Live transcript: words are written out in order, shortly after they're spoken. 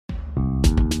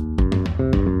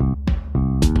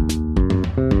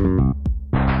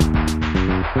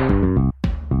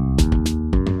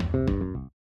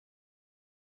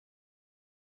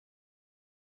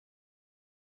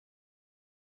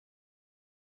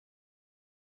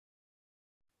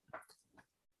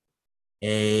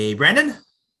Hey, Brandon,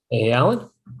 Hey, Alan.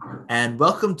 and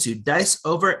welcome to Dice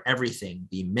Over Everything,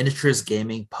 the miniatures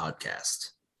gaming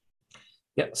podcast.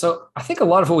 Yeah, so I think a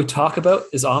lot of what we talk about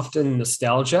is often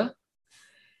nostalgia.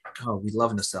 Oh, we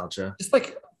love nostalgia. Just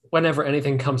like whenever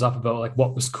anything comes up about like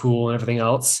what was cool and everything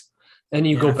else, and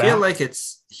you Yeah, go I feel back. like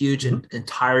it's huge and Mhm.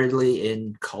 entirely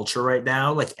in culture right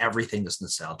now. Like everything is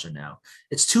nostalgia now.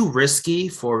 It's too risky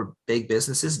for big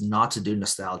businesses not to do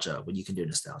nostalgia when you can do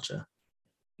nostalgia.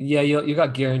 Yeah, you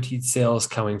got guaranteed sales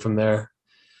coming from there,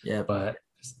 Yeah. but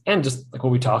and just like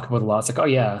what we talk about a lot, it's like, oh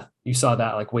yeah, you saw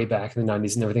that like way back in the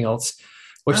 90s and everything else,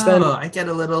 which Oh, then I get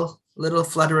a little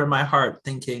flutter in my heart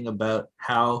thinking about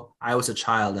how I was a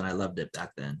child and I loved it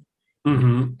back then.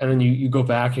 and then you go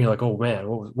back and you're like, oh man,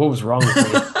 what was wrong with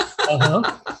me? Uh-huh.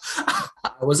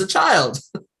 I was a child.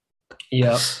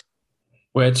 Yeah,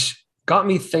 which got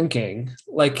me thinking,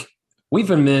 like we've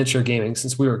been miniature gaming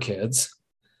since we were kids.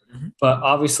 Mhm. But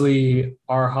obviously,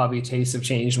 our hobby tastes have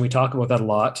changed, and we talk about that a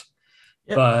lot.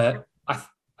 Yep. But I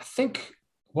think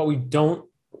what we don't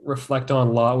reflect on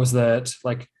a lot was that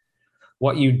like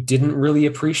what you didn't really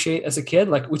appreciate as a kid.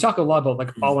 Like we talk a lot about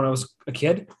like, oh, Mhm. when I was a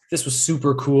kid, this was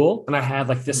super cool, and I had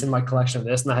like this in Mhm. my collection of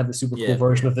this, and I had the super cool Yeah.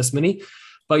 version of this mini.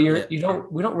 But Yeah. you don't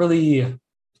we don't really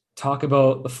talk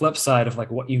about the flip side of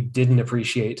like what you didn't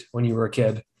appreciate when you were a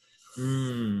kid.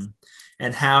 Mm.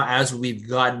 And how, as we've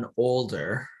gotten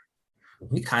older,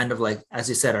 we Mhm. kind of like, as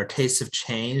you said, our tastes have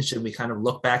changed, and we kind of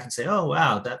look back and say, "Oh,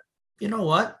 wow, that you know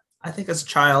what? I think as a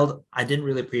child, I didn't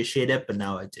really appreciate it, but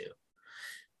now I do."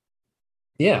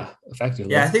 Yeah, Yeah, I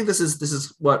effectively. think this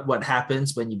is what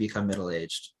happens when you become middle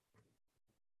aged.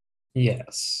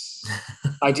 Yes.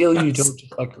 Ideally, you don't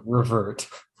just like revert,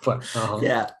 but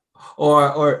Yeah.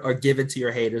 Or give it to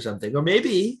your hate or something. Or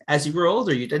maybe as you grow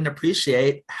older, you didn't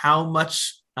appreciate how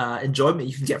much enjoyment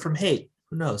you can get from hate.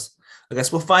 Who knows? I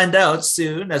guess we'll find out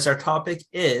soon, as our topic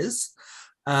is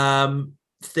um,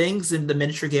 things in the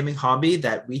miniature gaming hobby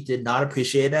that we did not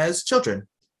appreciate as children.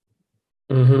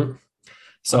 hmm All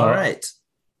so right.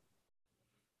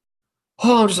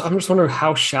 I'm just wondering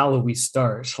how shallow we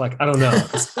start. Like I don't know,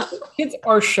 because kids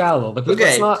are shallow. Like let's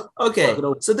Okay. not look Okay.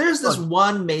 at So there's this like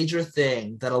one major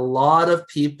thing that a lot of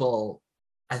people,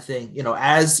 I think,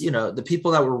 as the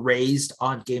people that were raised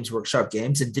on Games Workshop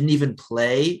games and didn't even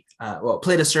play,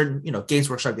 played a certain, Games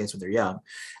Workshop games when they're young.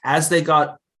 As they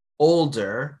got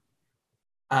older,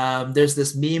 there's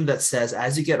this meme that says,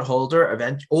 as you get older,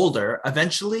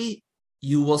 eventually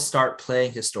you will start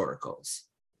playing historicals.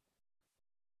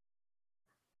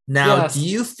 Now, do yes.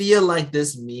 you feel like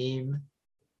this meme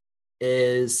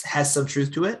has some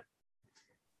truth to it?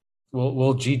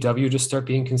 Will GW just start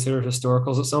being considered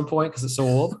historicals at some point because it's so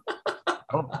old? I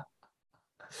don't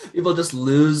People just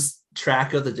lose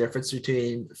track of the difference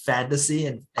between fantasy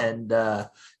and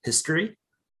history.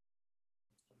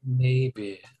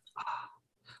 maybe.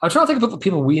 I'm trying to think about the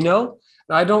people we know,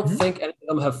 and I don't Mhm. think any of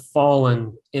them have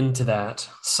fallen into that.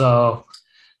 So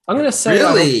I'm gonna say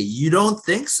I Really, don't. you don't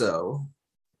think so?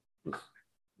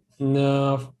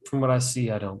 No, from what I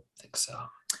see, I don't think so.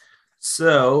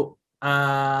 So,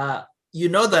 you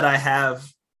know that I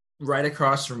have right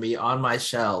across from me on my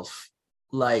shelf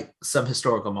like some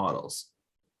historical models.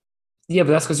 Yeah,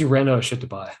 but that's because you ran out of shit to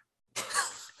buy.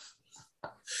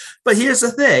 But here's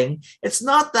the thing: it's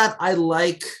not that I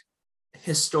like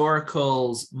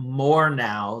historicals more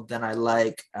now than I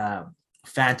like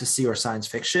fantasy or science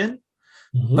fiction.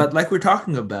 But Mhm. like we're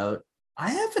talking about, I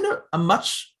have a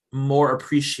much more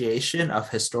appreciation of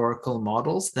historical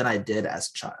models than I did as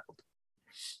a child.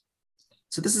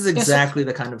 So this is Yeah, so exactly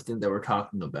the kind of thing that we're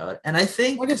talking about. And I I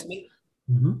think, guess maybe,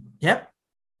 Mhm. yep.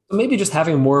 maybe just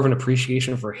having more of an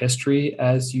appreciation for history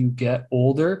as you get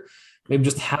older, maybe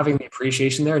just Mhm. having the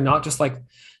appreciation there, not just like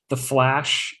the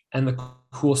flash and the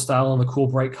cool style and the cool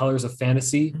bright colors of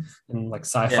fantasy and like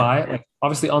Yeah. sci-fi. Like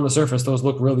obviously on the surface, those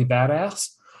look really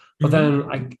badass. But Mm-hmm.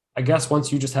 then I guess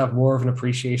once you just have more of an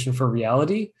appreciation for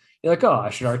reality, you're like, oh, I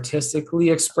should artistically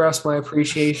express my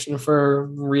appreciation for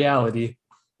reality.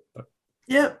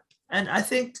 Yep. And I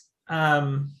think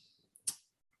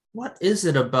what is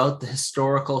it about the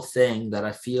historical thing that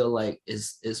I feel like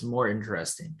is more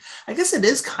interesting? I guess it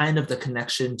is kind of the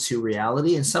connection to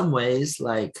reality in some ways.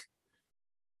 Like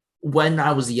when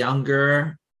I was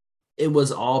younger, it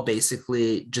was all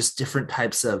basically just different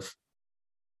types of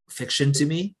fiction to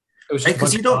me, It was right? just a Because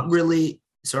bunch you of don't costumes. really, It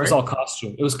was sorry. all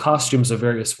costume. It was costumes of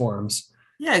various forms.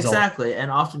 Yeah, Is all. exactly. And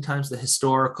oftentimes the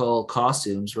historical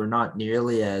costumes were not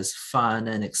nearly as fun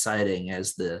and exciting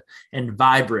as the and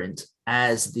vibrant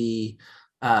as the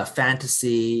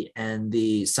fantasy and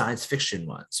the science fiction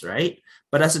ones, right?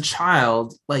 But as a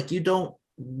child, like you don't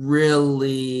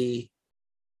really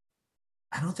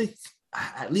I don't think,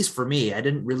 at least for me, I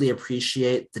didn't really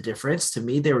appreciate the difference. To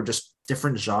me, they were just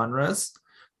different genres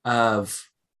of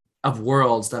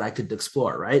worlds that I could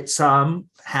explore, right? Some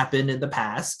happened in the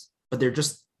past, but they're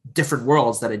just different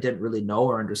worlds that I didn't really know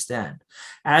or understand.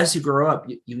 As you grow up,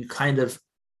 you kind of,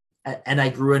 and I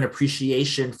grew an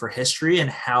appreciation for history and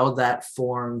how that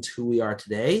formed who we are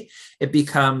today. It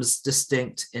becomes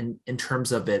distinct in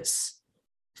terms of its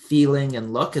feeling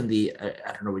and look and the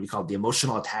I don't know what you call it, the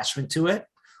emotional attachment to it.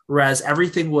 Whereas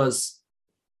everything was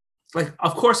like,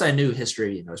 of course, I knew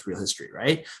history, it's real history,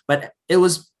 right? But it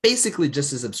was basically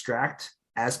just as abstract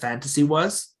as fantasy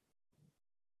was,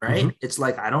 right? Mm-hmm. It's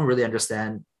like I don't really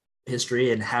understand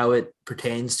history and how it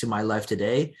pertains to my life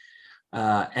today,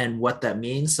 and what that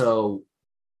means. So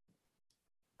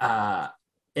uh,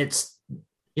 it's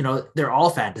they're all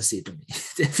fantasy to me,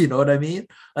 if you know what I mean.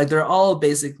 Like they're all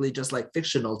basically just like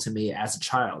fictional to me as a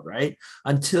child, right?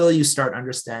 Until you start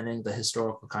understanding the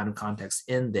historical kind of context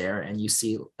in there, and you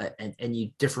see and you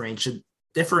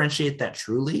differentiate that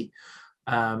truly.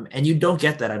 And you don't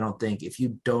get that, I don't think, if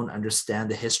you don't understand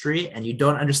the history and you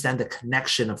don't understand the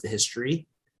connection of the history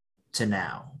to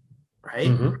now, right?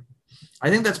 Mm-hmm. I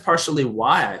think that's partially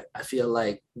why I feel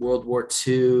like World War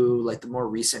II, like the more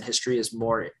recent history, is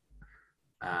more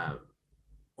uh,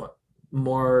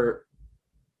 more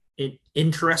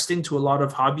interesting to a lot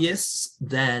of hobbyists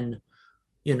than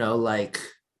like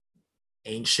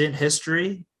ancient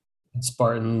history.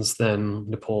 Spartans, then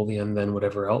Napoleon, then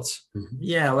whatever else. Mm-hmm.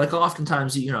 Yeah, like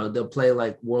oftentimes they'll play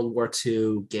like World War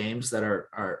II games that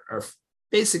are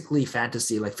basically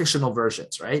fantasy, like fictional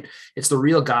versions, right? It's the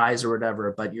real guys or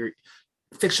whatever, but you're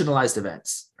fictionalized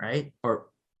events, right?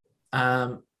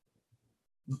 Um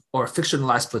or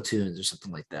fictionalized platoons or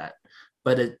something like that.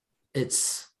 But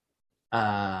it's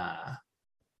I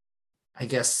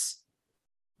guess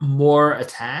more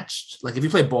attached. Like if you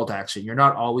play bolt action, you're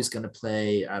not always going to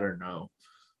play,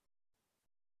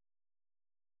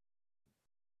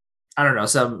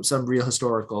 some real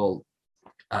historical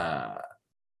uh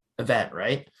event,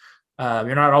 right?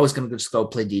 You're not always going to just go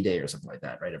play D-Day or something like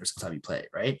that, right? Every single time you play it,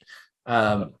 right?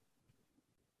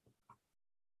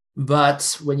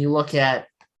 But when you look at,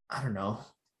 I don't know,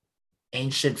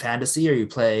 ancient fantasy, or you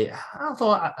play,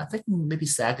 although I think maybe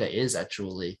Saga is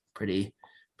actually pretty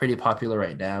popular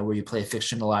right now, where you play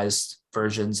fictionalized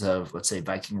versions of, let's say,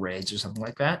 Viking raids or something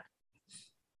like that.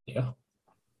 Yeah.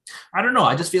 I don't know.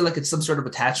 I just feel like it's some sort of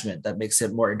attachment that makes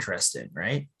it more interesting,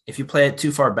 right? If you play it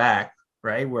too far back,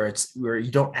 right, where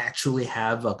you don't actually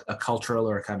have a cultural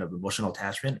or a kind of emotional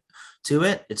attachment to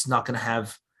it, it's not going to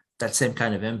have that same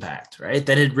kind of impact, right?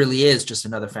 Then it really is just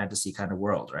another fantasy kind of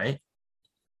world, right?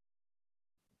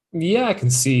 Yeah, I can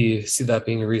see that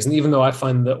being a reason, even though I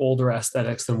find the older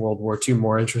aesthetics than World War II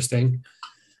more interesting.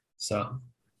 So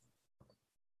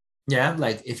Yeah,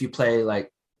 like if you play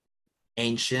like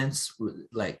ancients,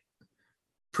 like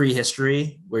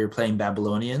prehistory, where you're playing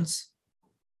Babylonians,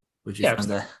 would you yeah, find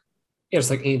that? it's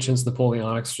like Ancients,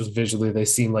 Napoleonics, just visually they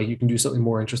seem like you can do something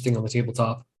more interesting on the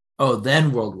tabletop. Oh,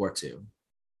 then World War II.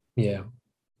 Yeah.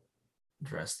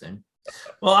 Interesting.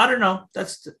 Well, I don't know.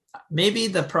 That's maybe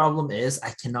the problem is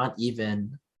I cannot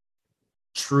even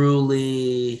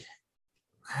truly.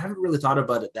 I haven't really thought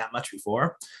about it that much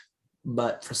before,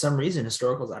 but for some reason,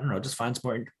 historicals, I don't know, just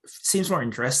seems more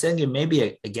interesting, and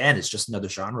maybe again, it's just another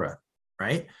genre,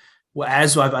 right? Well,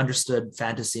 as I've understood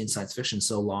fantasy and science fiction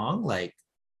so long, like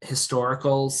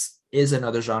historicals is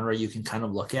another genre you can kind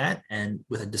of look at and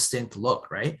with a distinct look,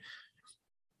 right?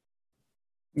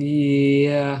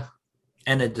 Yeah.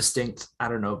 And a distinct, I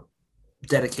don't know,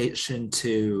 dedication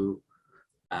to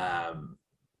um,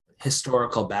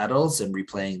 historical battles and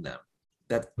replaying them.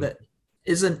 That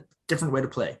is a different way to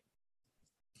play.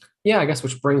 Yeah, I guess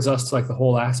which brings us to like the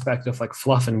whole aspect of like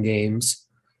fluff in games,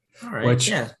 All right. which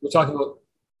Yeah. we're talking about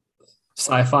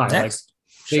sci-fi. Like Next.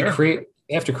 Sure.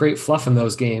 they have to create fluff in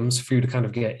those games for you to kind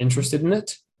of get interested in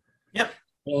it. Yep.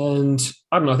 And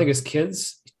I don't know, I think as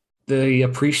kids, the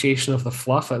appreciation of the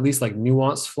fluff, at least like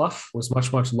nuanced fluff, was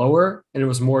much, much lower. And it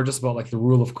was more just about like the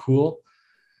rule of cool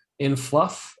in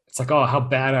fluff. It's like, oh, how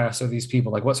badass are these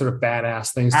people? Like, what sort of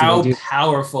badass things do they How do?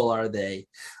 powerful are they?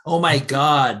 Oh my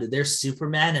God, they're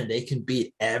Superman and they can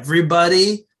beat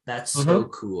everybody. That's so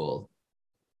Mhm. cool.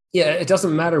 Yeah, it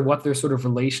doesn't matter what their sort of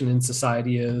relation in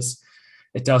society is.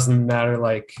 It doesn't matter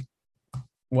like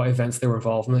what events they were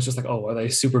involved in. It's just like, oh, are they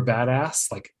super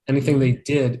badass? Like anything they Mhm.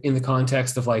 did in the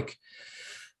context of like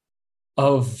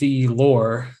of the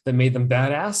lore that made them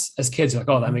badass as kids, you're like,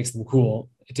 oh, that Mhm. makes them cool.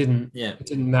 Yeah. It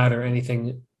didn't matter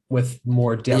anything with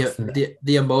more depth than that.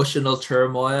 The emotional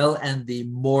turmoil and the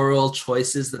moral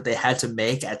choices that they had to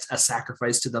make at a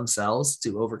sacrifice to themselves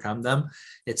to overcome them.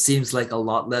 It seems like a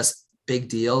lot less big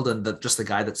deal than just the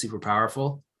guy that's super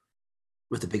powerful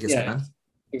with the biggest Yeah, gun.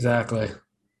 exactly.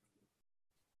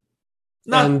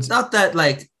 Not And not that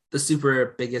like the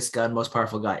super biggest gun, most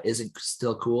powerful guy isn't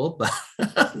still cool, but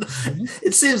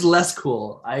it seems less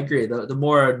cool. I agree. The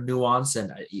more nuance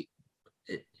and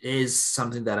it is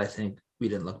something that I think we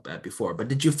didn't look at before. But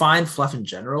did you find fluff in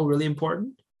general really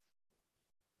important?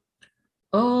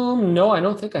 no, I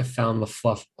don't think I found the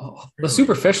fluff. Oh, the Really?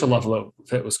 superficial level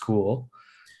of it was cool.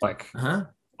 Like, Uh-huh.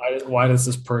 why does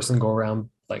this person go around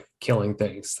like killing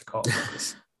things? Like, oh,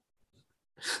 this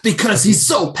Because like he's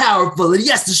so powerful and he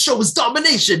has to show his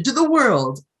domination to the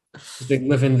world. they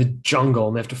live in the jungle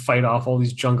and they have to fight off all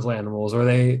these jungle animals, or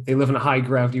they live in a high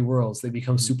gravity world, so they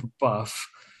become super buff.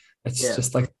 It's Yeah.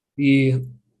 just like the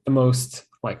most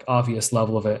like obvious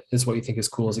level of it is what you think is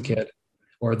cool as a Mhm. kid,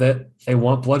 or that they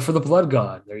want blood for the blood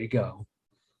god. There you go.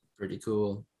 Pretty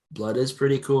cool. Blood is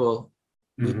pretty cool.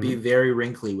 We'd be Mm-hmm. very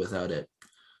wrinkly without it.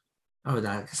 Oh, I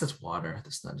guess that's water.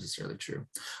 That's not necessarily true.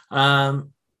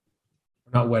 Um,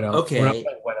 We're not wet elves. We're not okay.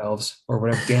 wet elves or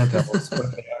whatever damp elves. What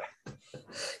if they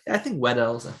I think wet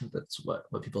elves. I think that's what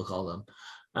people call them.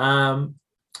 Um,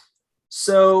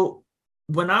 so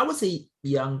when I was a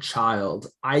young child,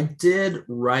 I did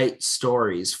write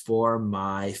stories for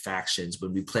my factions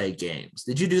when we played games.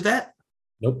 Did you do that?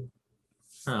 Nope.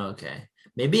 Oh, okay.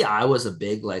 Maybe I was a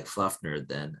big like fluff nerd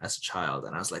then as a child,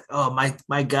 and I was like, oh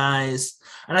my guys,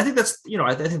 and I think that's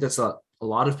I think that's a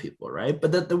lot of people, right?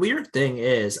 But the weird thing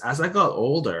is, as I got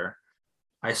older,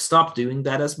 I stopped doing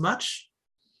that as much,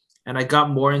 and I got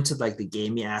more into like the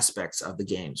gaming aspects of the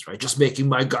games, right? Just making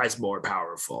my guys more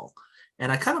powerful,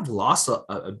 and I kind of lost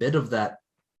a bit of that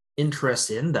interest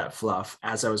in that fluff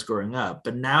as I was growing up.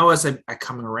 But now as I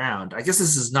coming around, I guess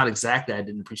this is not exactly I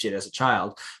didn't appreciate it as a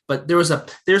child, but there's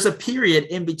a period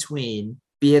in between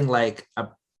being like a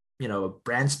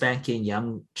brand spanking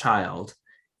young child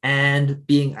and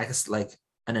being I guess like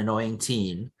an annoying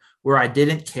teen where I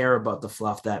didn't care about the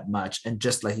fluff that much and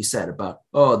just like you said about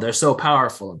oh they're so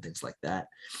powerful and things like that.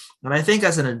 And I think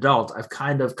as an adult I've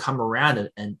kind of come around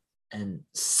and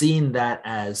seen that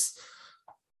as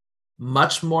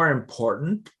much more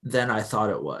important than I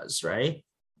thought it was, right?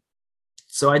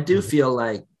 So I do Mhm. feel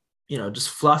like, just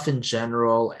fluff in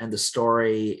general and the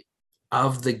story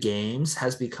of the games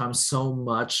has become so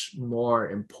much more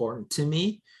important to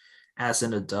me as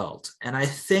an adult. And I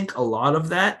think a lot of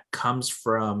that comes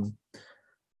from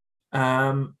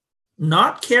um,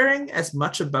 not caring as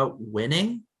much about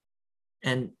winning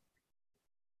and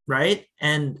right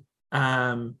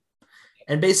um,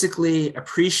 and basically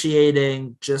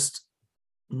appreciating just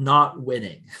not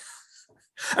winning.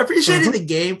 Appreciating Mhm. the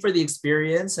game for the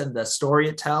experience and the story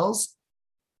it tells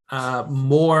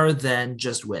more than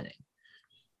just winning.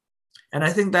 And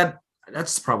I think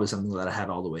that's probably something that I had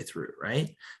all the way through,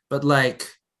 right? But like,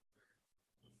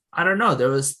 I don't know,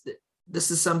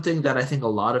 this is something that I think a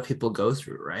lot of people go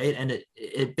through, right? And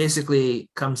it basically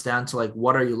comes down to like,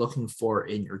 what are you looking for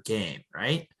in your game,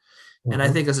 right? And I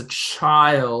Mhm. think as a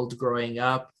child growing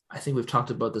up, I think we've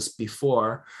talked about this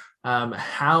before.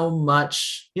 How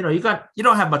much you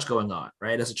don't have much going on,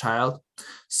 right, as a child.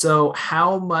 So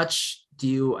how much do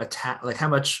you attach? Like how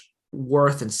much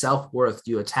worth and self worth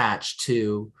do you attach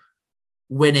to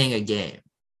winning a game,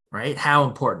 right? How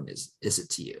important is it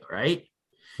to you, right?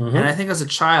 And I Mhm. think as a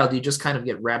child, you just kind of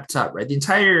get wrapped up, right? The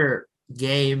entire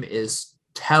game is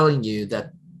telling you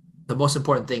that the most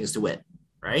important thing is to win,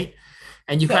 right?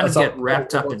 And you Yeah, kind that's of get all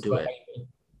wrapped it up works into behind it. it.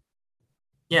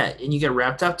 Yeah, and you get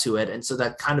wrapped up to it, and so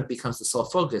that kind of becomes the sole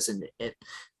focus. And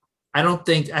I don't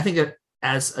think I think that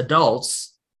as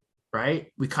adults,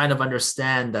 right, we kind of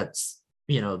understand that's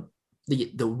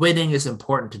the winning is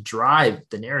important to drive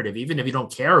the narrative, even if you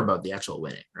don't care about the actual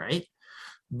winning, right?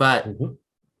 But Mhm.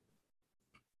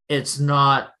 it's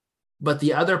not. But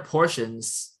the other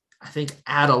portions, I think,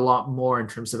 add a lot more in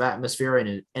terms of atmosphere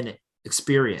and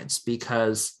experience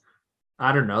because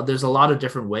I don't know. There's a lot of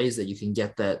different ways that you can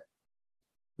get that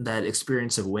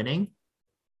experience of winning,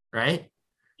 right?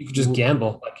 You could just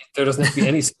gamble. Like there doesn't have to be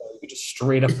any skill. You could just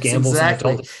straight up Yes, gamble some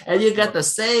exactly. adult And you sports. get the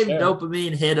same There.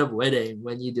 dopamine hit of winning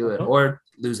when you do it Uh-huh. or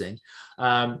losing.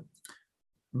 Um,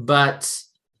 but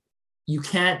you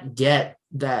can't get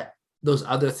those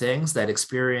other things, that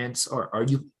experience, or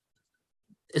you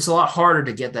it's a lot harder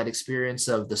to get that experience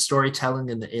of the storytelling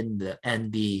and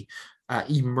the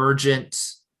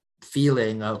emergent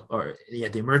feeling of or yeah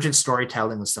the emergent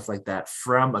storytelling and stuff like that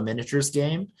from a miniatures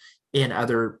game in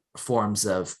other forms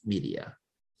of media,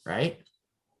 right?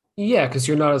 Yeah, because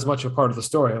you're not as much a part of the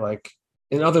story. Like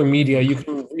in other media, you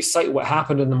can recite what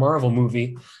happened in the Marvel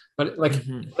movie, but like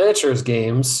Hmm. miniatures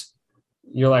games,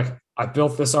 you're like, I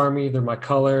built this army, they're my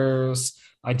colors,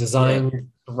 I Yeah. designed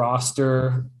the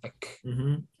roster. Like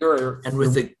Hmm. And you're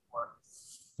with a and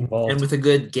involved. with a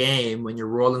good game, when you're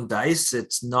rolling dice,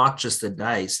 it's not just the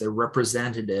dice; they're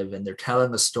representative and they're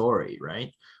telling a story,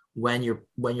 right? When you're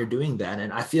doing that,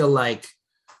 and I feel like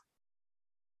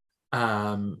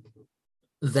um,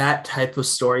 that type of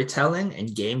storytelling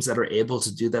and games that are able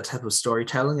to do that type of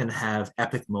storytelling and have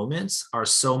epic moments are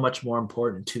so much more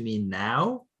important to me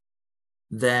now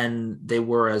than they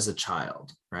were as a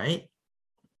child, right?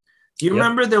 Do you Yep.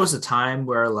 remember there was a time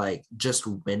where like just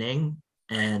winning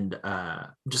and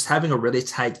just having a really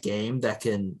tight game that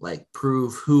can like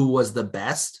prove who was the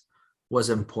best was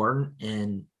important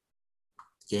in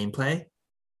gameplay?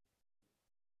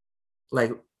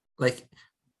 Like like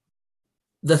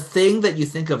the thing that you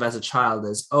think of as a child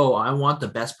is, oh, I want the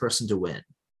best person to win,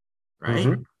 right?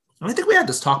 Hmm. And I think we had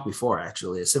this talk before,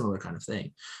 actually, a similar kind of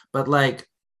thing. But like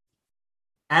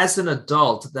as an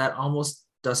adult, that almost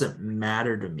doesn't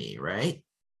matter to me, right?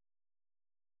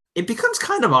 It becomes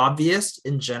kind of obvious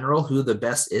in general who the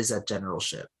best is at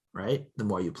generalship, right? The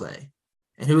more you play,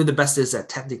 and who the best is at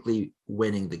technically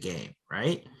winning the game,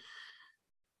 right?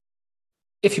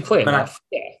 If you play But enough,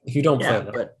 yeah. If you don't play yeah,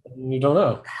 enough, but you don't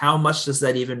know. how much does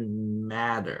that even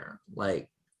matter? Like,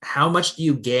 how much do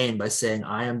you gain by saying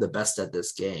I am the best at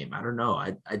this game? I don't know.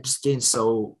 I just gain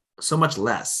so much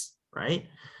less, right?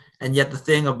 And yet the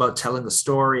thing about telling the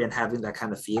story and having that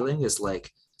kind of feeling is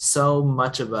like so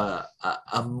much of a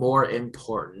more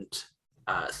important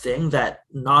thing that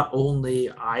not only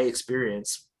I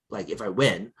experience, like if I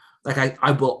win, like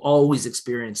I will always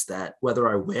experience that whether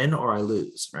I win or I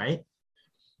lose, right?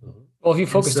 Well, if you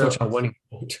And focus too much so on winning,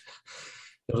 you'll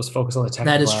just focus on the that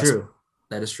technical is aspect. true.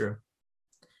 That is true.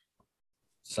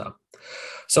 So,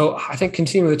 so I think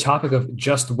continuing the topic of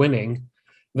just winning,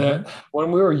 that Mm-hmm.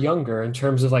 when we were younger, in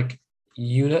terms of like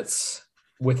units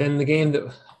within the game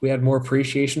that we had more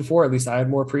appreciation for, at least I had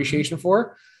more Mm-hmm. appreciation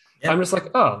for, I'm Yep. just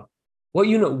like, oh, what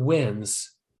unit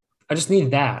wins? I just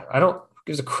need that. I don't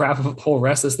give a crap about the whole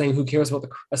rest of this thing. Who cares about the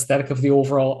aesthetic of the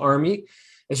overall army?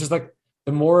 It's just like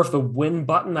the more of the win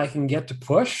button I can get to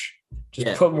push, just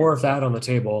Yep. put more of that on the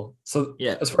table. So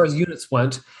Yep. as far as units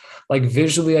went, like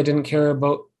visually, I didn't care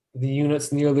about the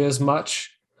units nearly as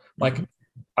much. Mm-hmm. Like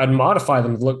I'd modify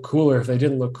them to look cooler if they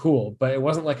didn't look cool, but it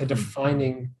wasn't like a Mm-hmm.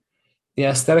 defining. The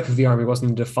aesthetic of the army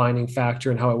wasn't a defining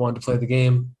factor in how I wanted to play the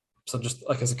game. So just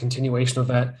like as a continuation of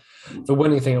that, the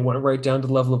winning thing, it went right down to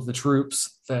the level of the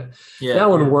troops. That Yep.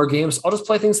 now in war games, I'll just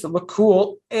play things that look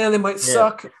cool and they might Yep.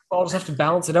 suck. I'll just have to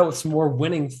balance it out with some more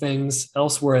winning things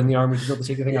elsewhere in the army to be able to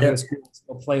take the thing I think is Yep. cool and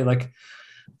still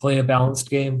play a balanced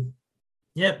game.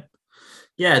 Yep.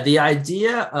 Yeah. The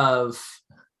idea of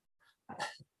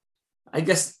I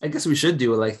guess we should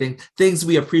do it like things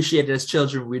we appreciated as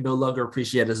children we no longer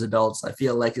appreciate as adults. I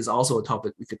feel like is also a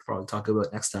topic we could probably talk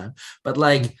about next time. But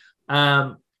like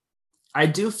um I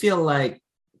do feel like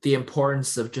the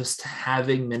importance of just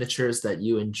having miniatures that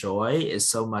you enjoy is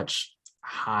so much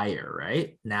higher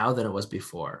right now than it was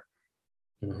before.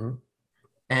 Mm-hmm.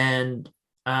 And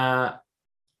uh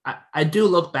I do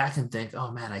look back and think, oh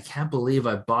man, I can't believe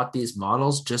I bought these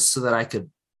models just so that I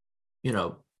could,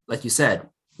 like you said,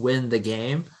 win the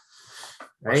game, Push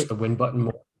right? the win button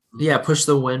more. Yeah, push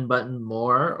the win button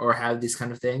more or have these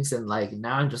kind of things. And like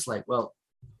now I'm just like, well,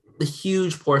 the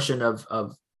huge portion of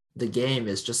the game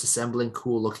is just assembling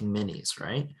cool looking minis,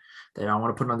 right? That I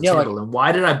want to put on the Yeah, table. like And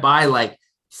why did I buy like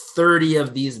 30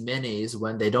 of these minis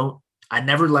when they don't I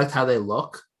never liked how they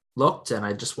looked and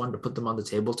I just wanted to put them on the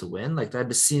table to win? Like that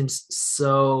just seems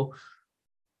so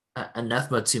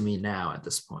anathema to me now at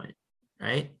this point,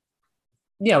 right?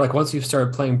 yeah, like once you've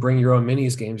started playing bring your own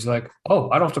minis games, you're like, oh,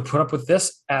 I don't have to put up with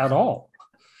this at all.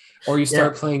 Or you Yeah,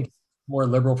 start playing more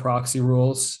liberal proxy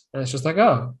rules, and it's just like,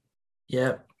 oh, yeah.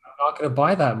 I'm not going to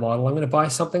buy that model. I'm going to buy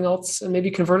something else and maybe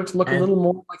convert it to look a And little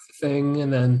more like the thing,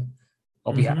 and then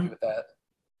I'll be happy mhm. with that.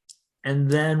 And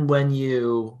then when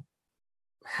you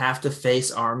have to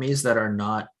face armies that are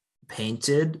not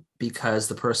painted because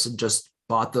the person just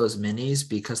bought those minis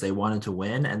because they wanted to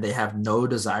win and they have no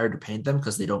desire to paint them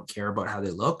because they don't care about how they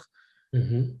look,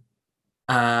 Mm-hmm.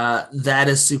 that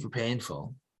is super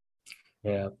painful.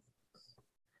 Yeah.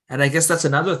 And I guess that's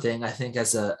another thing I think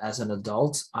as an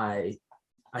adult I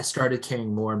started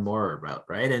caring more and more about,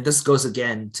 right? And this goes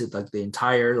again to like the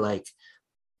entire like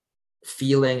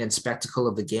feeling and spectacle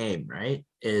of the game, right?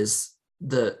 Is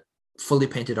the fully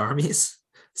painted armies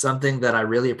something that I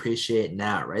really appreciate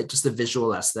now, right? Just the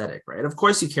visual aesthetic, right? Of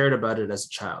course, you cared about it as a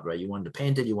child, right? You wanted to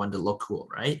paint it, you wanted to look cool,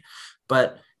 right?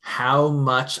 But how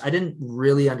much I didn't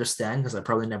really understand, because I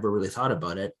probably never really thought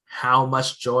about it, how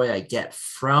much joy I get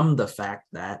from the fact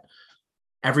that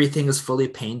everything is fully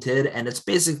painted and it's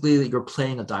basically you're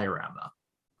playing a diorama,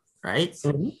 right?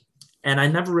 Mm-hmm. And I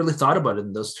never really thought about it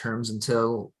in those terms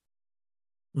until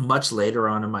much later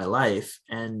on in my life.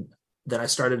 And then I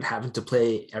started having to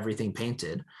play everything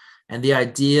painted. And the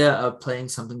idea of playing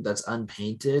something that's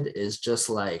unpainted is just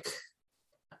like,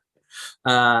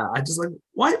 I just like,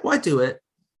 why do it?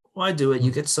 Why do it?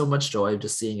 You get so much joy of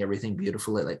just seeing everything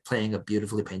beautifully, like playing a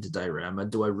beautifully painted diorama.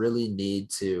 Do I really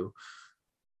need to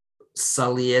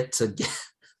sully it to get?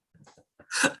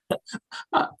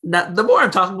 Now, the more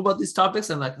I'm talking about these topics,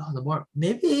 I'm like, oh, the more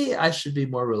maybe I should be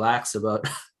more relaxed about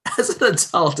as an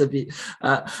adult to be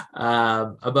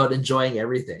about enjoying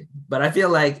everything. But I feel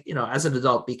like, you know, as an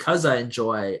adult, because I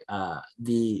enjoy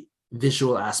the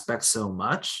visual aspect so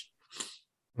much,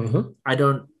 Mm-hmm. I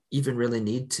don't even really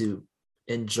need to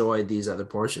enjoy these other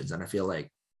portions. And I feel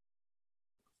like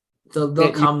they'll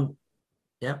Yeah, come.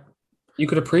 Yeah. you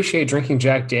could appreciate drinking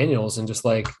Jack Daniels and just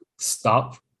like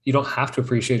stop. You don't have to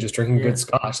appreciate just drinking Yeah. good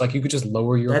scotch. Like you could just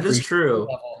lower your That is appreciation true.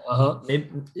 level. Uh-huh. Maybe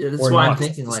that's Or why I'm not.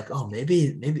 thinking like, oh,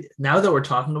 maybe now that we're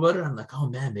talking about it, I'm like, oh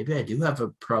man, maybe I do have a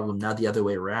problem now the other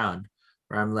way around,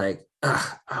 where I'm like,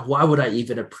 ugh, why would I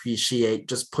even appreciate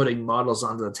just putting models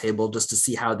onto the table just to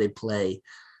see how they play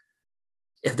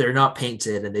if they're not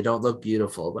painted and they don't look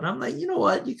beautiful? But I'm like, you know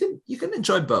what? You can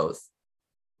enjoy both.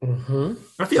 Mm-hmm.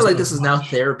 I feel Just like not this as is now much.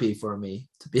 therapy for me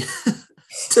to be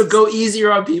to go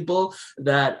easier on people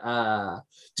that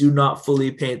do not fully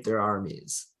paint their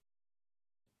armies.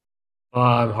 Oh,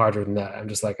 I'm harder than that. I'm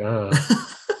just like,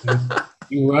 you,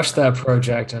 you rushed that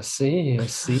project. I see. I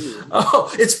see. Oh,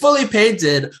 it's fully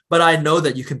painted, but I know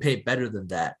that you can paint better than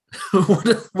that.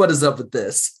 What is up with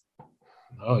this?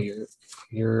 Oh,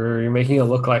 you're making it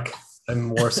look like I'm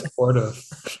more supportive.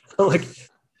 Like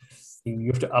you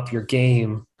have to up your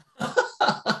game.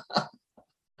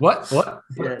 What? What?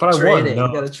 Yeah, But I won. training. No,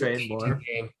 You got to it's your train painting more.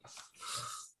 game.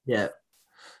 Yeah.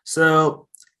 So,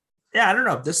 yeah, I don't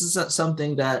know. This is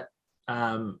something that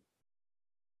um,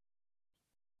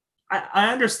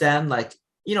 I understand. Like,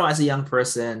 you know, as a young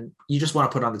person, you just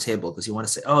want to put on the table because you want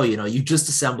to say, oh, you know, you just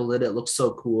assembled it. It looks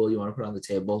so cool. You want to put it on the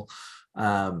table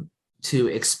um, to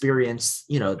experience,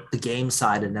 you know, the game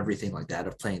side and everything like that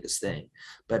of playing this thing.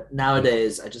 But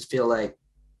nowadays, I just feel like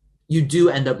you do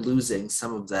end up losing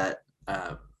some of that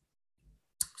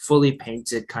fully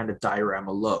painted kind of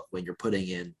diorama look when you're putting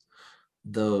in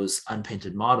those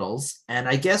unpainted models. And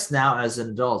I guess now as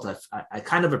an adult, I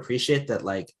kind of appreciate that,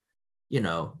 like, you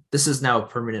know, this is now a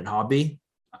permanent hobby,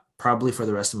 probably for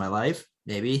the rest of my life,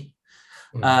 maybe.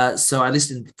 Mhm. So at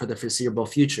least for the foreseeable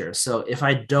future. So if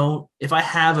I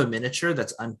have a miniature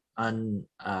that's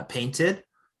painted,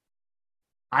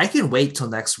 I can wait till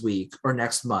next week or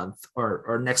next month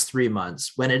or next 3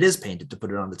 months when it is painted to put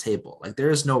it on the table. Like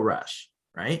there is no rush,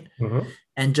 right? Mhm.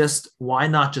 And just why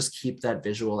not just keep that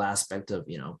visual aspect of,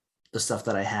 you know, the stuff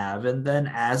that I have, and then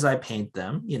as I paint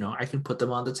them, you know, I can put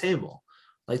them on the table.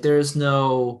 Like there's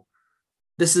no,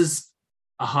 this is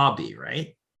a hobby,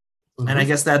 right? And I Mhm.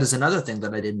 guess that is another thing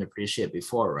that I didn't appreciate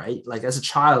before, right? Like as a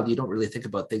child, you don't really think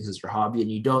about things as your hobby,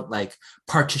 and you don't like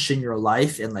partition your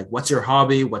life and like what's your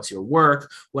hobby, what's your work,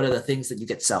 what are the things that you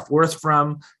get self-worth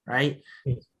from, right?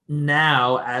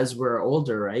 Now as we're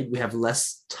older, right, we have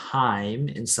less time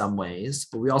in some ways,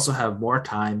 but we also have more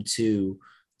time to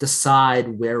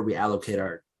decide where we allocate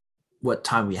our what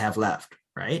time we have left,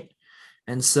 right?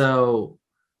 And so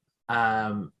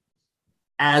um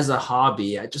as a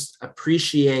hobby, I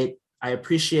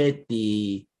appreciate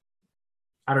the,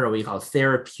 I don't know what you call it,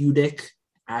 therapeutic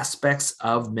aspects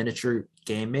of miniature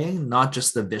gaming, not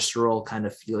just the visceral kind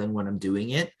of feeling when I'm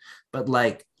doing it, but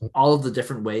like all of the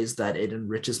different ways that it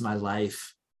enriches my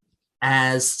life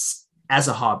as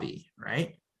a hobby,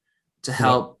 right? To Yeah.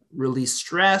 help release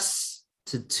stress,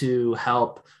 to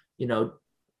help, you know,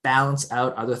 balance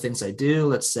out other things I do,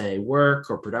 let's say work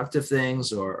or productive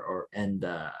things, or and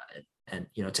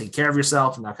you know, taking care of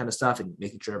yourself and that kind of stuff, and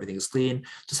making sure everything is clean.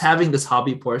 Just having this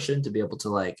hobby portion to be able to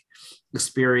like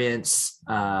experience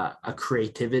a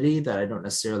creativity that I don't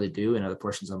necessarily do in other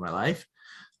portions of my life,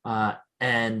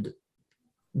 and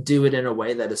do it in a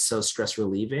way that is so stress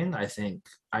relieving. I think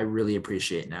I really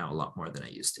appreciate now a lot more than I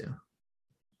used to.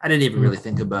 I didn't even really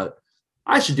think about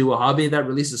I should do a hobby that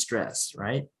releases stress,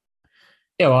 right?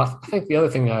 Yeah, well, I think the other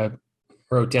thing I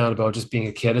wrote down about just being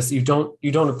a kid is you don't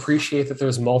appreciate that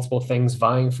there's multiple things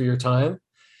vying for your time.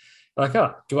 Like,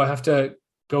 oh, do I have to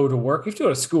go to work. You have to go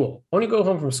to school. When you go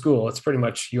home from school, it's pretty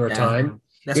much your Yeah. time.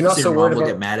 That's You're not because so your mom worried will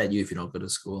about. get mad at you if you don't go to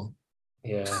school.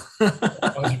 Yeah,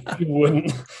 you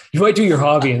wouldn't. You might do your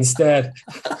hobby instead.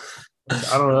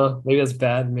 I don't know. Maybe that's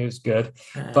bad. Maybe it's good.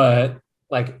 But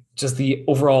like just the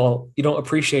overall, you don't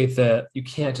appreciate that you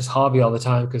can't just hobby all the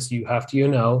time because you have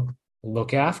to,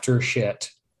 look after shit,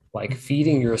 like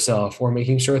feeding yourself or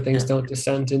making sure things Yeah. don't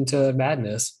descend into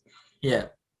madness. Yeah.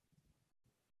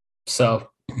 So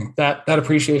that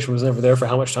appreciation was never there for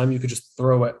how much time you could just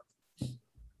throw at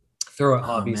Oh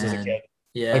hobbies as a man. kid. Like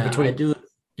Yeah, I between. do.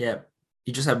 Yeah.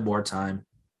 You just have more time.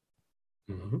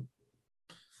 Mhm.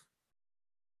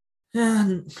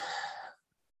 Yeah.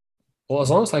 Well, as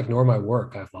long as I ignore my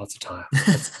work, I have lots of time.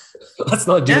 Let's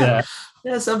not do Yeah. that.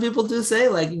 Yeah. Some people do say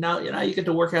like, you get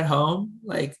to work at home.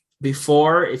 Like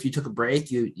before, if you took a break,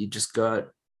 you just go,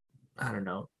 I don't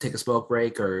know, take a smoke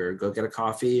break or go get a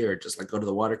coffee or just like go to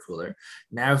the water cooler.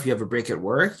 Now, if you have a break at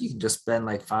work, you can just spend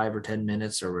like 5 or 10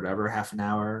 minutes or whatever, half an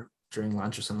hour during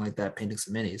lunch or something like that, painting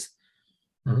some minis.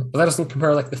 But that doesn't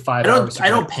compare like the I 5 hours don't you I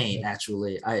get. don't paint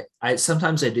actually. I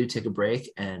sometimes I do take a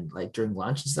break and like during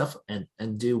lunch and stuff and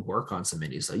do work on some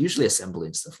minis. So usually assembly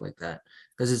and stuff like that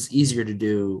because it's easier to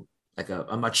do like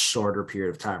a much shorter period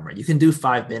of time, right? You can do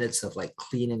 5 minutes of like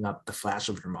cleaning up the flash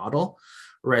of your model,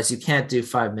 whereas you can't do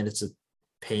 5 minutes of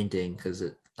painting because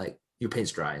it like your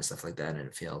paint's dry and stuff like that and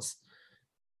it feels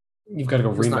You've got to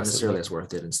go not remix it. necessarily as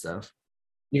worth it and stuff.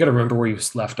 You got to remember where you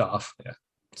left off. Yeah.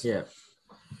 Yeah.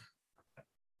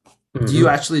 Do you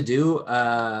Mhm. actually do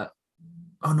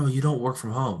oh no, you don't work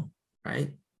from home,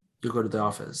 right? You go to the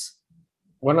office.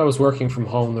 When I was working from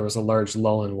home, there was a large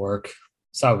lull in work,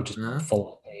 so I would just Huh? full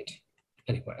on paint.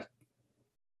 Anyway,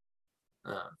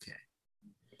 Okay.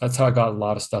 that's how I got a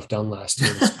lot of stuff done last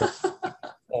year. Just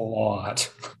a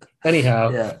lot. Anyhow,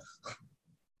 Yeah.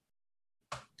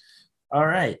 All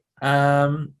right.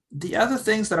 The other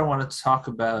things that I want to talk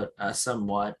about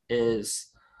somewhat is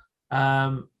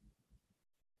um,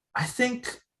 I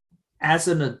think as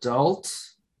an adult,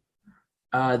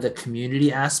 the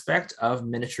community aspect of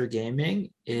miniature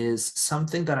gaming is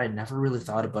something that I never really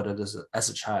thought about it as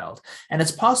a child. And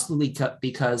it's possibly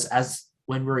because as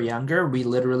when we were younger, we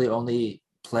literally only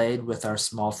played with our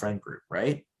small friend group,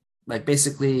 right? Like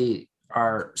basically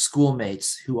our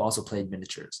schoolmates who also played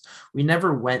miniatures. We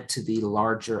never went to the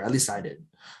larger, at least I did,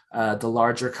 the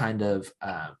larger kind of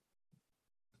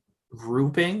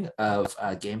grouping of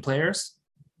game players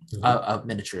of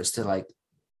miniatures to like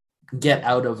get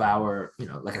out of our,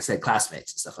 like I said,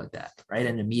 classmates and stuff like that, right?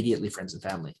 And immediately friends and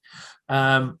family.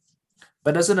 Um,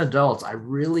 but as an adult, I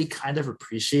really kind of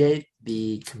appreciate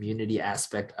the community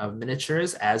aspect of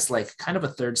miniatures as like kind of a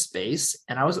third space.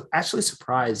 And I was actually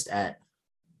surprised at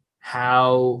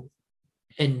how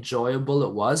enjoyable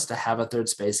it was to have a third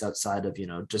space outside of,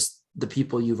 just the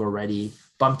people you've already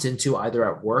bumped into either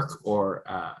at work or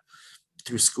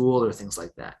through school or things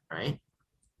like that, right?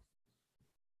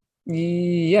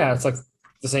 yeah, it's like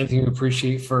the same thing you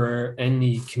appreciate for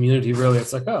any community, really.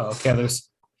 It's like, oh, okay,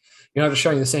 you're not just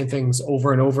sharing the same things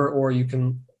over and over, or you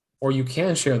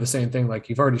can share the same thing, like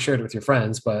you've already shared it with your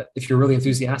friends, but if you're really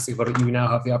enthusiastic about it, you now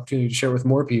have the opportunity to share with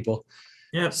more people.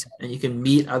 Yeah, and you can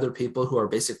meet other people who are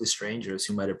basically strangers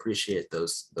who might appreciate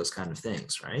those kind of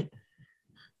things, right?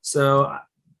 So,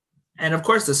 and of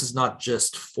course, this is not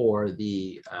just for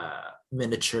the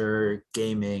miniature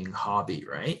gaming hobby,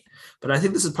 right? But I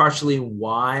think this is partially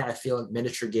why I feel like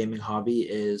miniature gaming hobby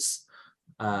is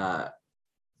uh,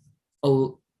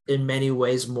 in many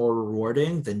ways more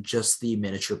rewarding than just the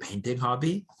miniature painting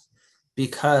hobby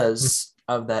because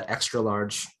of that extra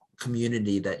large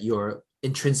community that you're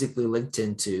intrinsically linked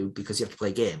into because you have to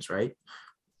play games, right?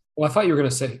 Well, I thought you were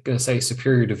gonna say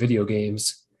superior to video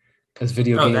games, because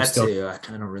video Oh, games that still. too. I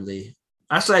don't really.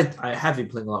 Actually, I have been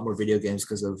playing a lot more video games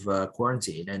because of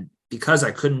quarantine and because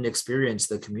I couldn't experience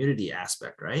the community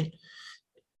aspect, right?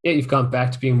 Yeah, you've gone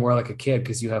back to being more like a kid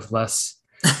because you have less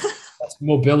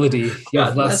mobility. You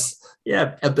have Got less. less,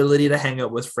 yeah, ability to hang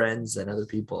out with friends and other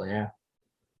people. Yeah,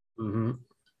 Mhm.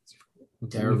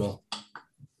 We've, terrible.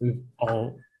 we've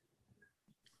all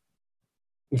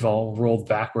we've all rolled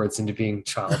backwards into being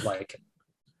childlike,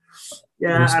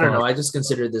 Yeah, I don't know. irresponsible. I just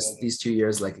consider these 2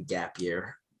 years like a gap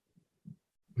year.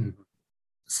 Mhm.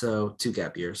 So 2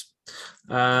 gap years.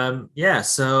 Yeah,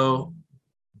 so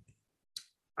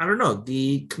I don't know.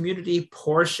 The community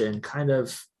portion kind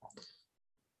of,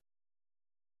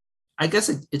 I guess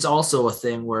it's also a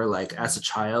thing where like as a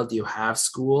child, you have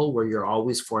school where you're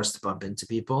always forced to bump into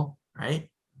people, right?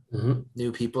 Mhm.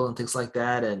 New people and things like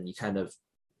that. And you kind of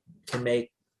can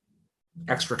make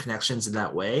extra connections in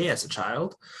that way as a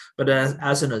child. But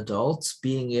as an adult,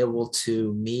 being able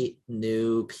to meet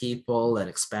new people and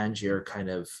expand your kind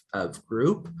of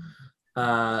group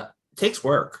takes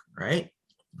work, right?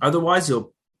 Otherwise,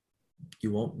 you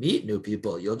won't meet new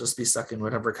people. You'll just be stuck in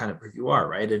whatever kind of group you are,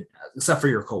 right? And, except for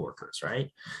your coworkers,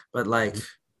 right? But like,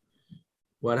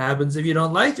 what happens if you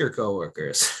don't like your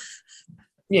coworkers?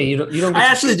 Yeah, you don't I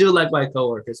get actually do like my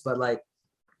coworkers, but like,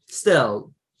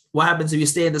 still, what happens if you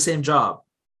stay in the same job?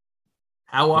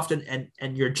 How often,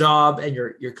 and your job and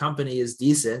your company is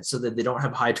decent so that they don't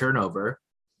have high turnover,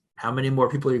 how many more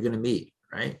people you're going to meet,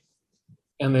 right?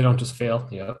 and they don't just fail.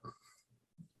 Yeah.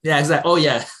 Yeah, exactly. Oh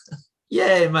yeah.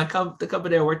 Yay, the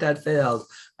company I worked at failed.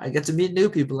 I get to meet new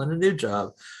people in a new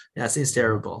job. Yeah, it seems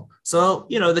terrible. So,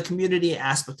 the community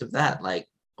aspect of that, like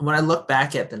when I look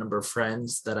back at the number of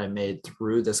friends that I made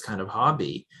through this kind of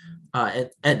hobby,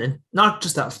 and not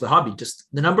just that for the hobby, just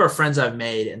the number of friends I've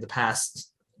made in the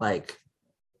past, like,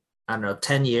 I don't know,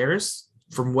 10 years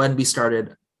from when we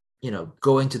started,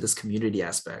 going to this community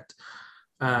aspect.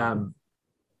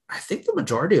 I think the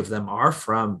majority of them are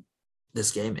from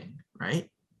this gaming, right?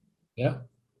 Yeah.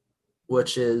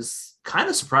 Which is kind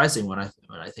of surprising when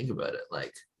I think about it.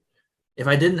 Like, if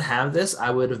I didn't have this, I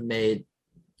would have made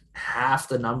half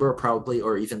the number, probably,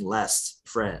 or even less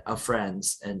of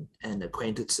friends and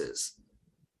acquaintances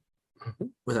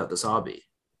without this hobby.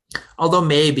 Although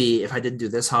maybe if I didn't do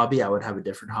this hobby, I would have a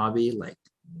different hobby, like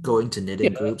going to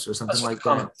knitting groups or something like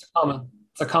that.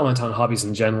 It's a comment on hobbies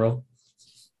in general.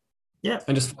 Yeah.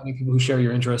 And just finding people who share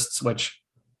your interests, which.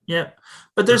 Yeah.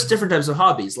 But there's different types of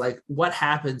hobbies. Like, what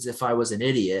happens if I was an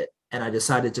idiot and I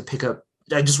decided to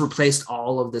I just replaced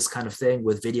all of this kind of thing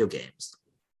with video games?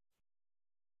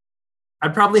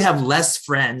 I'd probably have less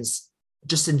friends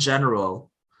just in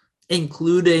general,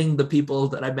 including the people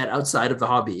that I met outside of the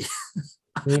hobby.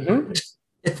 Mm-hmm.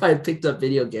 If I had picked up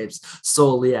video games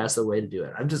solely as the way to do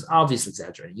it. I'm just obviously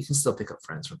exaggerating. You can still pick up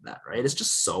friends from that, right? It's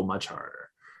just so much harder.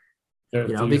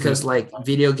 Because like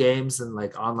video games and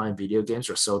like online video games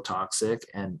are so toxic.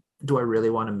 And do I really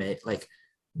want to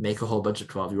make a whole bunch of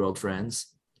 12-year-old friends?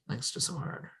 Like, it's just so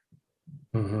hard.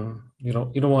 Mm-hmm. You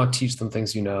don't want to teach them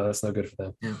things that's no good for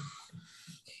them. Yeah.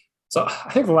 So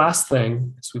I think the last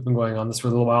thing, because we've been going on this for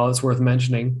a little while, it's worth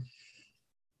mentioning,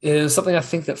 is something I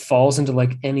think that falls into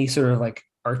like any sort of like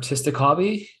artistic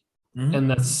hobby. Mm-hmm. And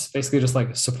that's basically just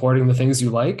like supporting the things you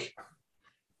like.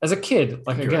 As a kid,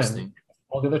 like, again,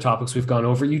 all the other topics we've gone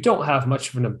over, you don't have much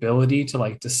of an ability to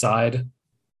like decide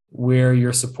where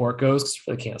your support goes, because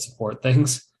you really can't support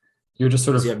things. You're just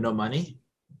sort of, you have no money.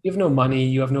 You have no money,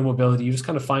 you have no mobility. You just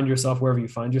kind of find yourself wherever you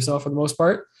find yourself for the most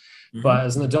part. Mm-hmm. But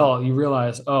as an adult, you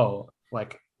realize,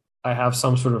 like, I have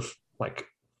some sort of like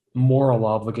moral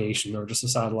obligation or just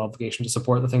societal obligation to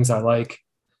support the things I like.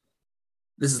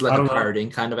 This is like a pirating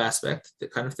kind of aspect,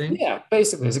 that kind of thing. Yeah,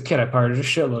 basically, as a kid, I pirated a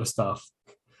shitload of stuff.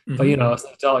 Mm-hmm. But as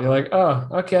an adult, you're like, oh,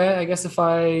 okay, I guess if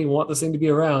I want this thing to be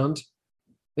around,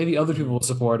 maybe other people will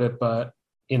support it, but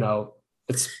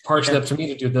it's partially up to me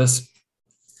to do this.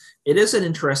 It is an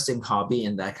interesting hobby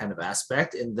in that kind of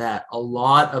aspect, in that a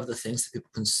lot of the things that people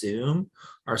consume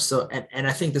are so, and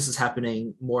I think this is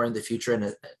happening more in the future,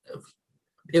 and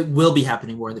it will be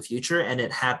happening more in the future, and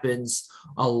it happens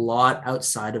a lot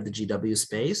outside of the GW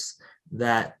space,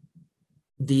 that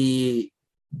the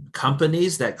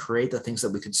companies that create the things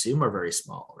that we consume are very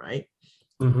small, right?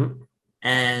 Mm-hmm.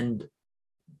 And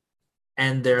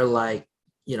they're like,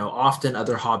 often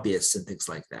other hobbyists and things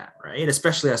like that, right?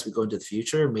 Especially as we go into the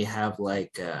future and we have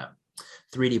like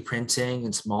 3D printing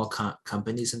and small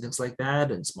companies and things like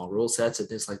that, and small rule sets and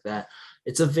things like that.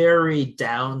 It's a very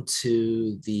down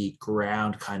to the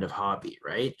ground kind of hobby,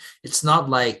 right? It's not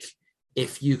like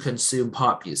if you consume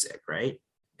pop music, right,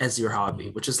 as your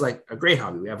hobby, which is like a great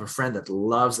hobby. We have a friend that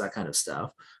loves that kind of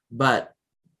stuff, but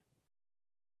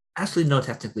actually, no,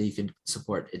 technically you can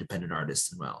support independent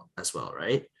artists as well,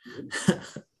 right?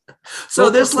 So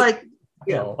there's like,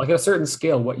 like at a certain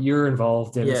scale, what you're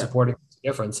involved in supporting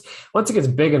difference. Once it gets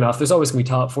big enough, there's always gonna be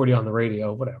top 40 on the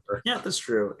radio, whatever. Yeah, that's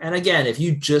true. And again, if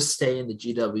you just stay in the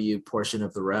GW portion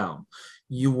of the realm,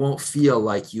 you won't feel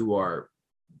like you are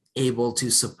able to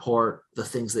support the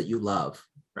things that you love,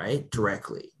 right?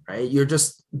 Directly, right? You're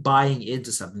just buying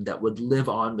into something that would live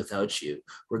on without you,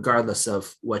 regardless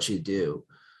of what you do.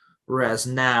 Whereas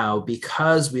now,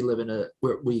 because we live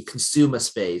where we consume a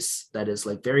space that is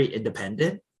like very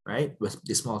independent, right? With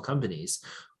these small companies,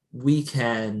 we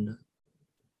can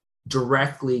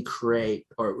directly create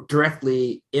or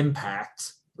directly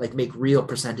impact, like make real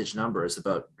percentage numbers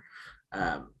about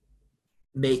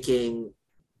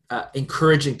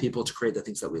encouraging people to create the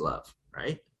things that we love,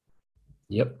 right?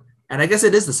 Yep. And I guess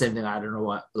it is the same thing. I don't know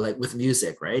what, like with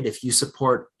music, right? If you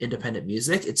support independent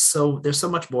music, there's so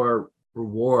much more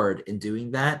reward in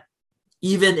doing that,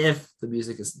 even if the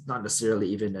music is not necessarily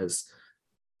even as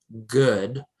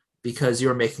good because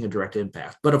you're making a direct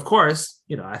impact. But of course,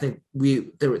 I think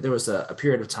there was a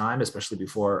period of time, especially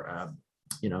before,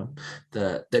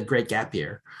 the great gap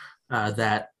year,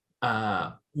 that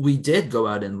we did go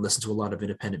out and listen to a lot of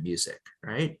independent music,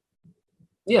 right?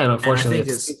 Yeah, and And I unfortunately, think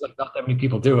it seems like not that many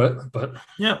people do it. But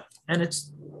yeah, and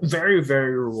it's very,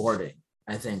 very rewarding.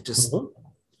 I think just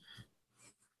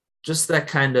that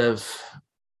kind of,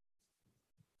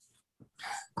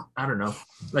 I don't know,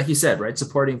 like you said, right?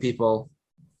 Supporting people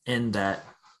in that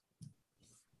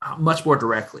much more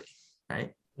directly,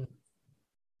 right?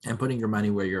 And putting your money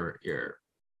where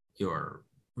your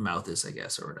mouth is, I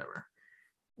guess, or whatever.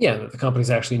 yeah, the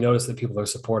companies actually notice that people are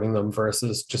supporting them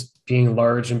versus just being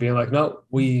large and being like, no,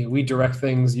 we direct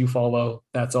things, you follow.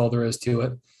 That's all there is to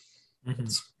it. Mm-hmm.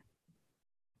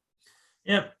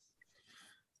 Yep.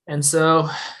 And so,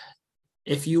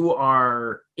 if you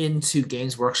are into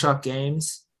Games Workshop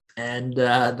games and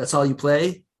that's all you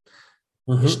play,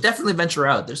 you should definitely venture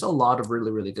out. There's a lot of really,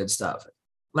 really good stuff.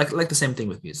 Like the same thing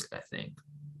with music, I think.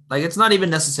 Like it's not even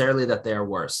necessarily that they're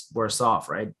worse off,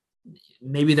 right?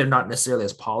 Maybe they're not necessarily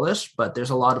as polished, but there's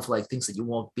a lot of like things that you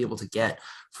won't be able to get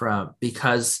from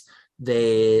because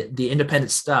the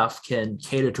independent stuff can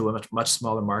cater to a much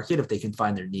smaller market if they can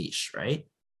find their niche, right?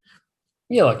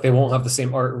 Yeah, like they won't have the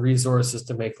same art resources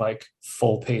to make like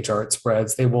full page art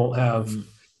spreads. They won't have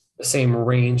the same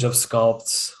range of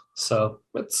sculpts. So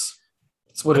it's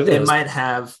what But it they is. might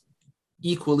have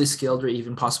equally skilled or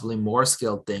even possibly more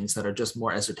skilled things that are just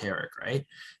more esoteric, right?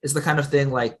 It's the kind of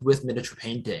thing like with miniature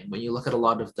painting. When you look at a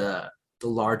lot of the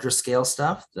larger scale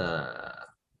stuff, the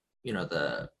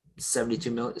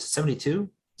 72 mil 72,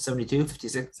 72,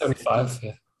 56, 75.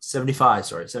 Yeah. 75,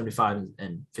 sorry, 75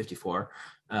 and 54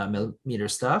 millimeter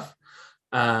stuff.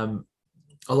 Um,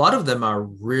 a lot of them are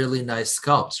really nice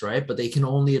sculpts, right? But they can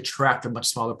only attract a much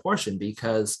smaller portion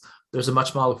because there's a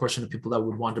much smaller portion of people that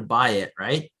would want to buy it,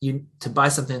 right? You to buy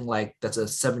something like that's a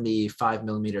 75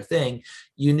 millimeter thing,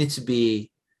 you need to be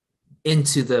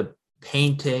into the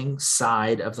painting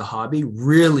side of the hobby,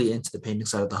 really into the painting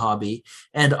side of the hobby,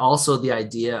 and also the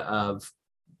idea of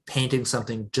painting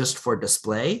something just for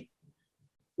display,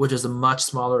 which is a much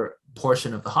smaller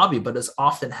portion of the hobby, but it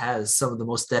often has some of the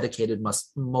most dedicated,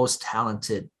 most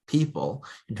talented people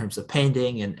in terms of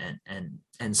painting and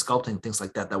sculpting, things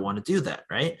like that want to do that,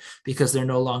 right? Because they're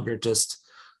no longer just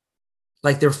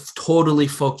like they're totally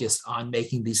focused on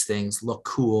making these things look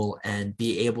cool and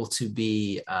be able to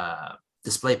be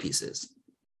display pieces.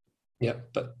 Yeah.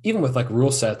 But even with like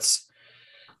rule sets,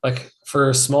 like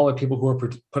for smaller people who are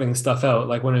putting stuff out,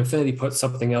 like when Infinity puts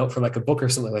something out for like a book or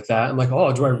something like that, I'm like,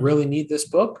 oh, do I really need this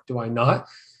book? Do I not?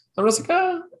 I'm just like,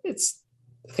 I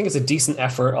think it's a decent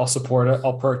effort. I'll support it.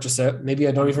 I'll purchase it. Maybe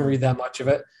I don't even read that much of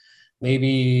it.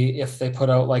 Maybe if they put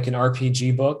out like an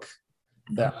RPG book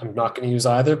that I'm not going to use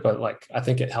either, but like I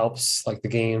think it helps like the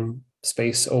game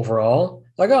space overall.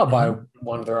 Like I'll buy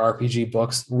one of their RPG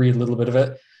books, read a little bit of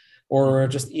it, or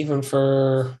just even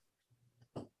for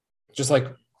just like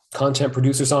content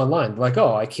producers online. Like,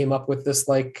 oh, I came up with this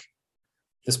like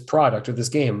this product or this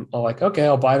game. I'm like, okay,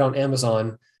 I'll buy it on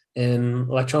Amazon in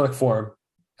electronic form.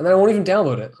 And then I won't even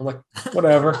download it. I'm like,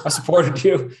 whatever. I supported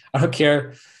you. I don't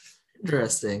care.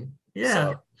 Interesting.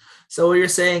 Yeah. So what you're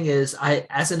saying is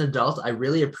as an adult, I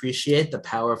really appreciate the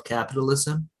power of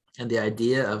capitalism and the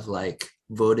idea of like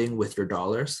voting with your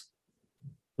dollars.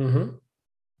 Mm-hmm.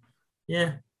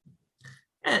 Yeah.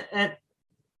 And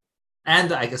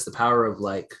I guess the power of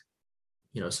like,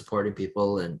 supporting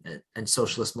people and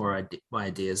socialist more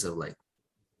ideas of like,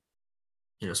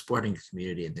 supporting your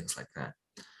community and things like that.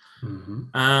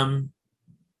 Mm-hmm.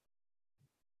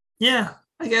 Yeah,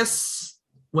 I guess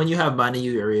when you have money,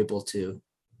 you are able to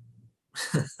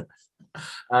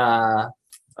I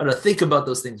don't know, think about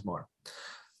those things more.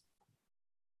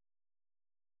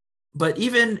 But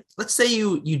even let's say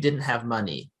you didn't have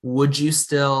money, would you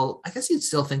still? I guess you'd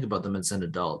still think about them as an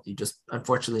adult. You just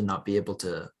unfortunately not be able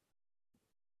to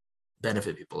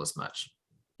benefit people as much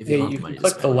if you Yeah, don't have you the can money to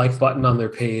click the spend. like button on their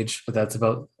page, but that's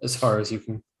about as far as you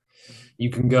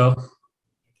can go.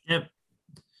 Yep.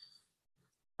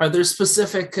 Are there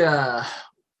specific?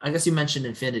 I guess you mentioned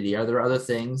Infinity. Are there other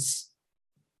things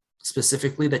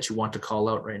specifically that you want to call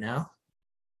out right now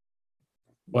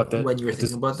What when you were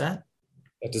thinking about that?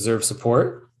 that deserves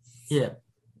support? Yeah.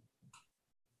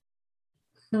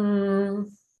 Hmm.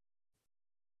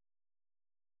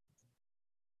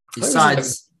 I think there's like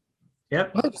Besides,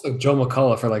 Yep. I think it's like Joe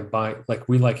McCullough for like buying, like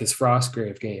we like his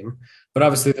Frostgrave game, but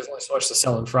obviously there's only so much to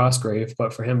sell in Frostgrave.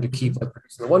 But for him to keep Mhm. like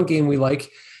producing the one game we like,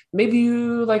 maybe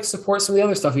you like support some of the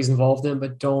other stuff he's involved in,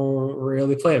 but don't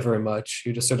really play it very much.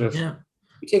 You just sort of Yeah.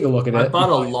 you take a look at I it. You bought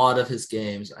a buy it. lot of his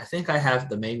games. I think I have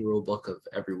the main rule book of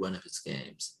every one of his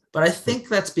games. But I think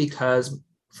that's because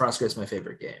Frostgrave's my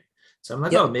favorite game. So I'm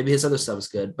like, oh, Yep. maybe his other stuff is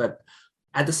good. But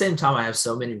at the same time, I have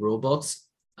so many rule books.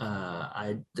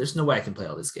 I there's no way I can play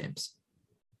all these games.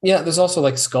 Yeah, there's also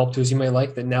like sculptors you may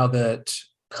like that now that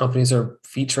companies are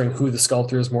featuring who the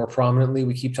sculptor is more prominently.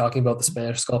 We keep talking about the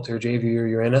Spanish sculptor Javier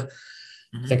Urena.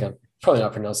 I Mhm. think I'm probably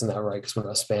not pronouncing that right because we're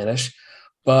not Spanish,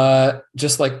 but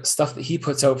just like stuff that he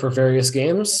puts out for various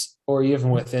games or even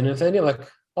within Infinity, like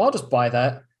I'll just buy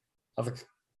that. I like,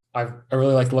 I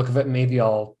really like the look of it. Maybe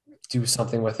I'll do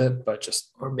something with it, but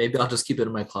just Or maybe I'll just keep it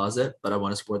in my closet, but I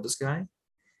want to support this guy.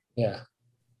 yeah,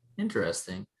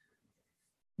 Interesting.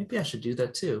 Maybe I should do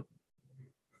that too.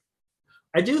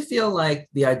 I do feel like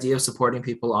the idea of supporting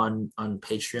people on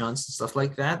Patreons and stuff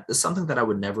like that is something that I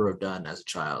would never have done as a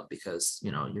child because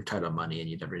you're tight on money and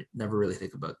you never really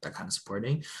think about that kind of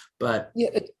supporting. But yeah.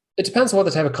 It depends on what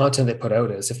the type of content they put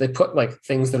out is. If they put like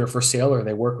things that are for sale or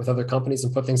they work with other companies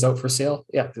and put things out for sale,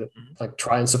 yeah, like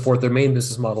try and support their main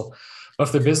business model. But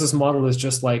if their business model is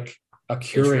just like a Patreon,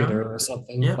 curator or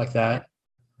something yeah. like that,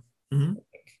 Mhm.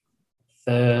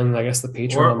 then I guess the or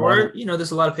Patreon or model.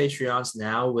 there's a lot of Patreons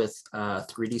now with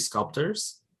 3D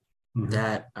sculptors Mhm.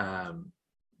 that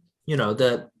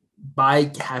that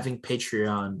by having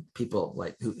Patreon people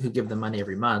like who give them money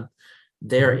every month,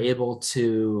 they're Mhm. able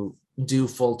to do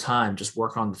full time, just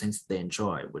work on the things that they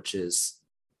enjoy, which is,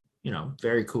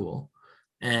 very cool.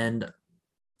 And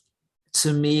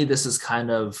to me, this is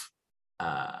kind of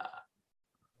uh,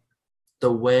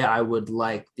 the way I would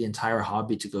like the entire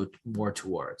hobby to go more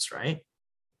towards, right?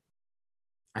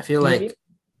 I feel Yeah, like,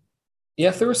 yeah,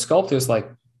 if there were sculptors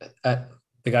like the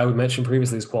guy we mentioned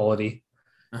previously is quality,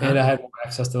 and uh-huh, I had more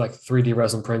access to like 3D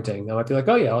resin printing, I might be like,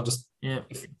 oh yeah, I'll just yeah,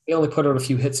 if they only put out a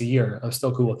few hits a year, I'm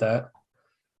still cool with that.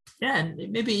 yeah, and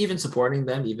maybe even supporting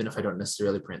them, even if I don't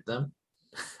necessarily print them.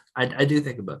 I do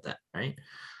think about that, right?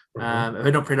 Mhm. If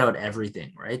I don't print out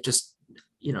everything, right? Just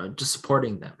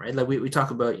supporting them, right? Like we talk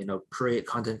about, create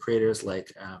content creators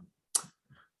like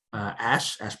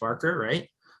Ash Barker, right?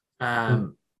 Mm.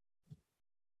 Um,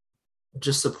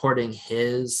 just supporting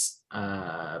his,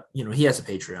 he has a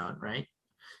Patreon, right?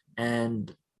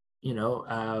 And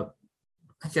I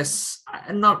guess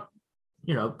I'm not,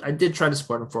 I did try to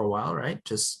support him for a while, right?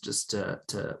 Just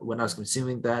to when I was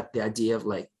consuming that, the idea of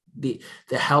like the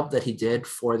help that he did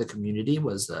for the community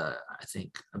was, I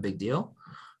think, a big deal.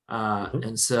 Mhm.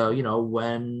 And so,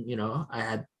 when I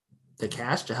had the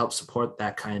cash to help support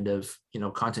that kind of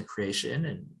content creation,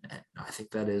 and I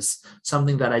think that is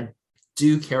something that I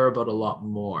do care about a lot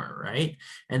more, right?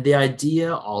 And the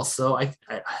idea also, I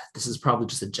this is probably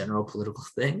just a general political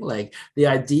thing, like the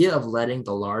idea of letting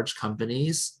the large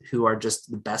companies who are just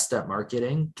the best at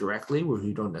marketing directly,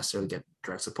 who don't necessarily get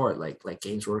direct support, like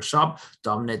Games Workshop,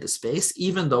 dominate the space,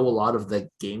 even though a lot of the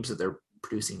games that they're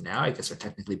producing now, I guess, are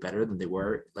technically better than they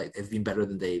were. Like they've been better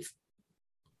than they've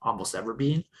almost ever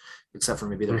been, except for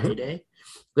maybe their Mhm. heyday.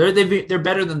 They're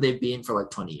better than they've been for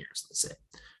like 20 years, let's say.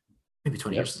 Maybe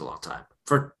 20 years Yep. is a long time.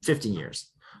 For 15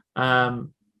 years.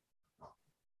 Um,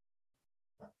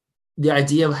 the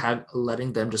idea of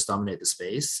letting them just dominate the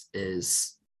space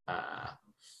is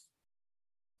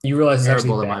You realize it's actually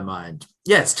terrible in bad. my mind.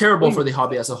 Yeah, it's terrible Well, for you the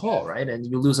hobby as a whole, right? And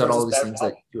you lose out realize all it's these bad things that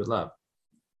value. you would love.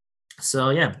 So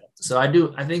yeah,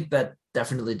 I think that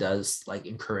definitely does like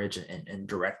encourage and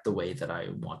direct the way that I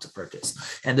want to purchase.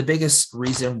 And the biggest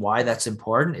reason why that's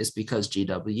important is because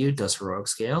GW does heroic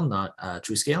scale, not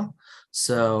true scale.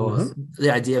 So Mhm.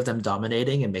 the idea of them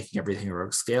dominating and making everything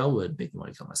heroic scale would make me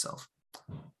want to kill myself.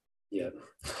 Yeah.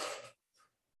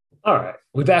 All right.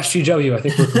 We bashed GW. I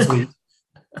think we're complete.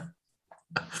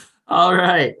 All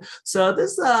right. So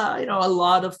this, a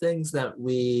lot of things that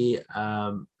we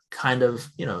kind of,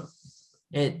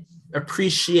 it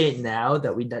appreciate now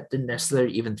that we didn't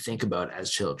necessarily even think about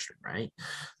as children, right?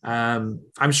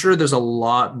 I'm sure there's a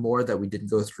lot more that we didn't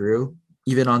go through,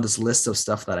 even on this list of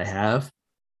stuff that I have,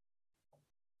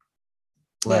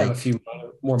 Yeah, I have a like few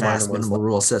more minor fast ones minimal left.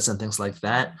 rule sets and things like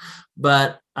that.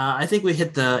 But I think we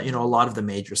hit a lot of the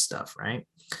major stuff, right?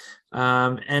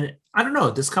 And I don't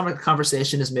know, this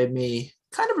conversation has made me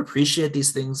kind of appreciate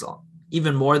these things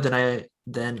even more than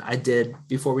I did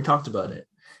before we talked about it.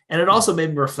 And it also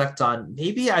made me reflect on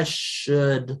maybe I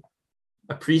should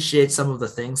appreciate some of the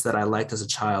things that I liked as a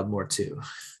child more too,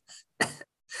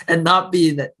 and not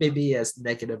be that maybe as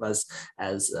negative as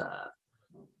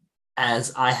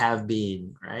as I have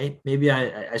been, right? Maybe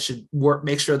I should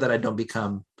make sure that I don't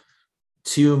become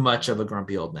too much of a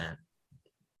grumpy old man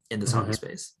in this hobby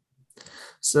space.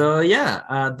 So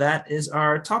yeah, that is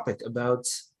our topic about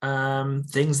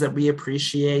things that we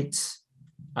appreciate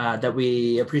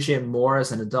more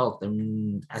as an adult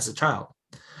than as a child.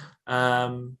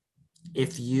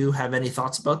 If you have any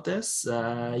thoughts about this,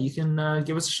 you can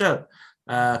give us a shout.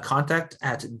 Contact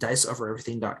at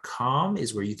diceovereverything.com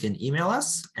is where you can email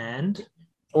us,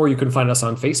 or you can find us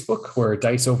on Facebook. We're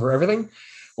Dice Over Everything.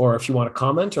 Or if you want to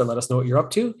comment or let us know what you're up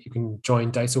to, you can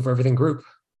join Dice Over Everything group.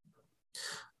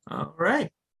 All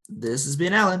right. This has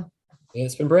been Alan.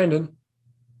 It's been Brandon.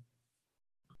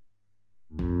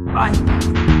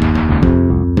 Bye.